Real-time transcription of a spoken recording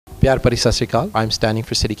Pyar Pari Sat Sri Akal. I'm standing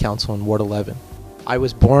for City Council in Ward 11. I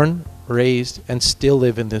was born, raised and still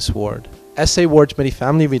live in this ward. SA ward 'ਚ ਮੇਰੀ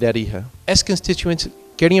family ਵੀ ਰਹਿ ਰਹੀ ਹੈ। ਇਸ ਕੰਸਟੀਚੂਐਂਟ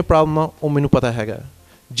ਕਿਹੜੀਆਂ ਪ੍ਰੋਬਲਮਾਂ ਉਹ ਮੈਨੂੰ ਪਤਾ ਹੈਗਾ।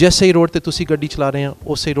 ਜਿਸੇ ਰੋਡ ਤੇ ਤੁਸੀਂ ਗੱਡੀ ਚਲਾ ਰਹੇ ਹੋ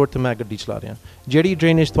ਉਸੇ ਰੋਡ ਤੇ ਮੈਂ ਗੱਡੀ ਚਲਾ ਰਿਹਾ। ਜਿਹੜੀ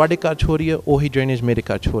ਡਰੇਨੇਜ ਤੁਹਾਡੇ ਘਰ 'ਚ ਹੋ ਰਹੀ ਹੈ ਉਹੀ ਡਰੇਨੇਜ ਮੇਰੇ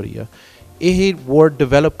ਘਰ 'ਚ ਹੋ ਰਹੀ ਹੈ। ਇਹ ਵਾਰਡ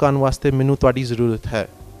ਡਿਵੈਲਪ ਕਰਨ ਵਾਸਤੇ ਮੈਨੂੰ ਤੁਹਾਡੀ ਜ਼ਰੂਰਤ ਹੈ।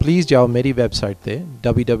 ਪਲੀਜ਼ ਜਾਓ ਮੇਰੀ ਵੈਬਸਾਈਟ ਤੇ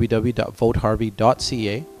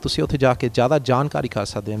www.votehsrvey.ca ਤੁਸੀਂ ਉੱਥੇ ਜਾ ਕੇ ਜ਼ਿਆਦਾ ਜਾਣਕਾਰੀ ਕਰ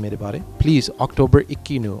ਸਕਦੇ ਹੋ ਮੇਰੇ ਬਾਰੇ। ਪਲੀਜ਼ ਅਕਤੂਬਰ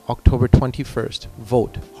 21 ਨੂੰ October 21st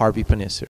vote Harvey Panesar.